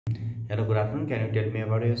Hello, good afternoon. Can you tell me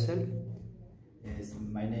about yourself? Yes,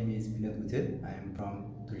 my name is Binod. I am from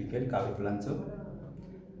Bhujel, Kavipulancho.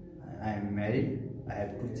 I am married. I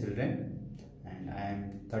have 2 children, and I am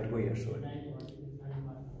 34 years old.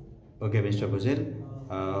 Okay, Mr. Bhujel,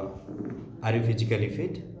 are you physically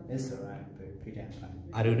fit? Yes, sir. I am fit and fine.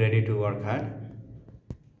 Are you ready to work hard?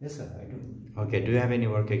 Yes, sir. I do. Okay, do you have any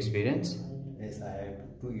work experience? Yes, I have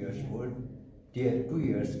 2 years old. 2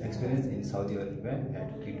 years experience in Saudi Arabia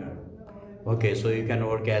at Binod. Okay, so you can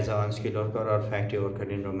work as a unskilled worker or factory worker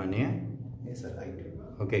in Romania? Yes, sir. I do.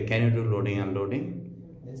 Okay, can you do loading and unloading?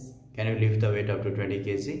 Yes. Can you lift the weight up to 20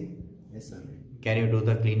 kg? Yes, sir. Can you do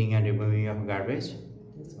the cleaning and removing of garbage?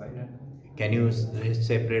 Yes, why not? Can you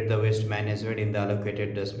separate the waste management in the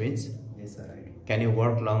allocated dustbins? Yes, sir. I do. Can you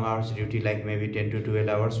work long hours duty like maybe 10 to 12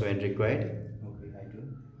 hours when required? Okay, I do.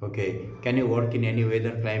 Okay, can you work in any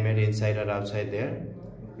weather climate inside or outside there?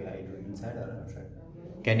 Okay, I do. Inside or outside?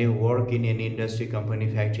 Can you work in any industry, company,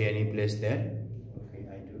 factory, any place there? Okay,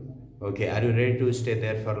 I do. Okay, are you ready to stay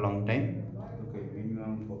there for a long time? Okay,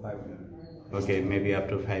 minimum for 5 years. Okay, maybe up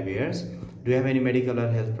to 5 years. Do you have any medical or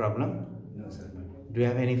health problem? No, sir. No. Do you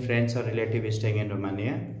have any friends or relatives staying in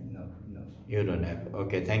Romania? No. You don't have.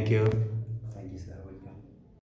 Okay, thank you.